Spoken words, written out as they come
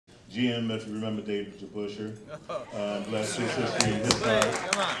GM, if you remember David Jabusher, bless his history in his heart.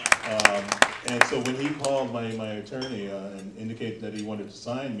 And so when he called my attorney and indicated that he wanted to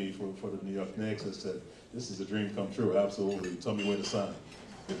sign me for the New York Knicks, I said, this is a dream come true, absolutely. Tell me where to sign.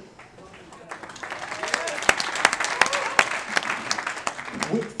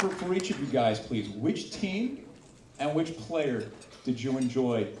 For each of you guys, please, which team and which player did you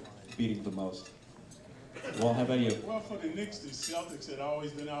enjoy beating the most? Well, how about you? Well, for the Knicks, the Celtics had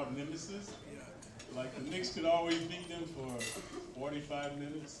always been our nemesis. Like, the Knicks could always beat them for 45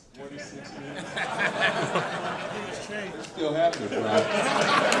 minutes, 46 minutes. It's changed. It's still happening, right?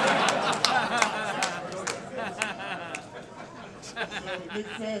 So Knicks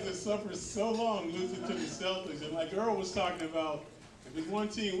fans have suffered so long losing to the Celtics. And like Earl was talking about, if there's one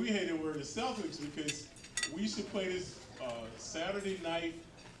team we hated were the Celtics, because we used to play this Saturday night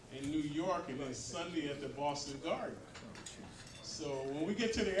in New York and then Sunday at the Boston Garden. So when we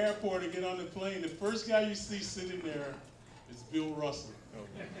get to the airport and get on the plane, the first guy you see sitting there is Bill Russell,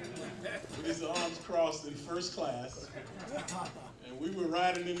 with his arms crossed in first class. And we were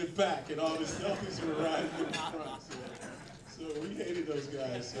riding in the back, and all the Celtics were riding in the front. So we hated those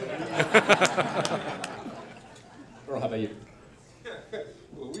guys. So Earl, how about you?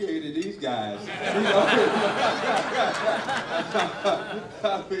 Well, we hated these guys.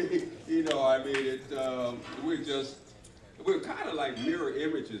 We're kind of like mirror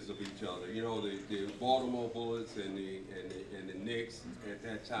images of each other. You know, the Baltimore Bullets and the Knicks at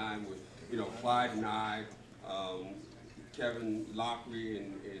that time with, you know, Clyde and I, Kevin Lockery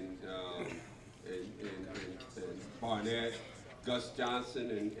and Barnett, Gus Johnson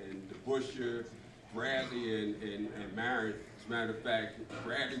and DeBusschere, Bradley and Marion. As a matter of fact,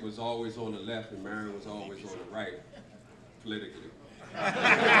 Bradley was always on the left and Marion was always on the right, politically.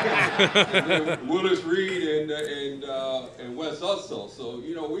 And then Willis Reed and Wes Unseld. So,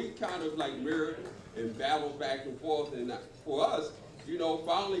 you know, we kind of like mirrored and battled back and forth. And for us, you know,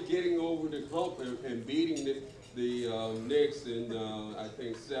 finally getting over the hump and beating the Knicks in, I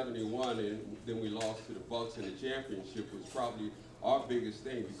think, 71, and then we lost to the Bucks in the championship was probably our biggest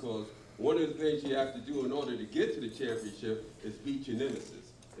thing, because one of the things you have to do in order to get to the championship is beat your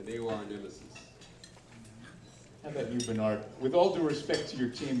nemesis, and they were our nemesis. How about you, Bernard? With all due respect to your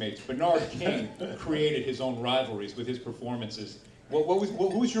teammates, Bernard King created his own rivalries with his performances. Who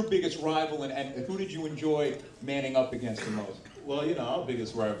was your biggest rival, and who did you enjoy manning up against the most? Well, you know, our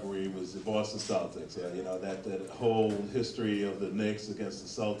biggest rivalry was the Boston Celtics. You know, that whole history of the Knicks against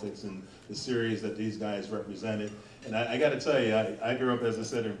the Celtics and the series that these guys represented. And I got to tell you, I grew up, as I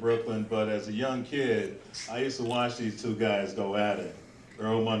said, in Brooklyn, but as a young kid, I used to watch these two guys go at it.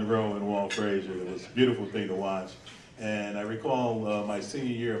 Earl Monroe and Walt Frazier. It was a beautiful thing to watch. And I recall my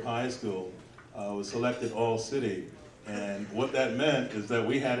senior year of high school, I was selected All-City. And what that meant is that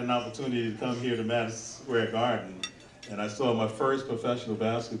we had an opportunity to come here to Madison Square Garden, and I saw my first professional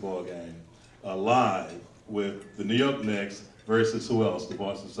basketball game live with the New York Knicks versus who else? The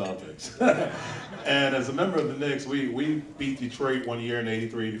Boston Celtics. And as a member of the Knicks, we beat Detroit one year in the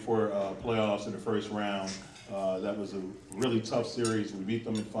 83-84 playoffs in the first round. That was a really tough series. We beat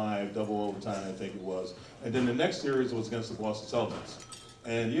them in 5, double overtime, I think it was. And then the next series was against the Boston Celtics.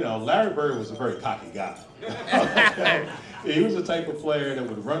 And, you know, Larry Bird was a very cocky guy. He was the type of player that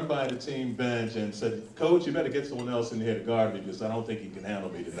would run by the team bench and said, Coach, you better get someone else in here to guard me because I don't think he can handle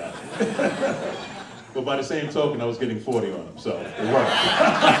me tonight. But by the same token, I was getting 40 on him, so it worked.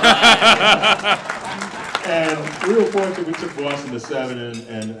 And we were fortunate, we took Boston to 7,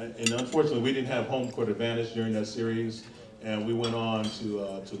 and unfortunately we didn't have home court advantage during that series. And we went on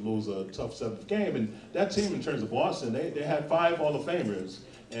to lose a tough 7th game. And that team, in terms of Boston, they had 5 Hall of Famers.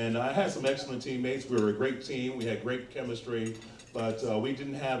 And I had some excellent teammates. We were a great team. We had great chemistry. But we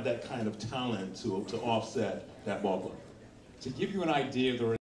didn't have that kind of talent to offset that ball club. To give you an idea, there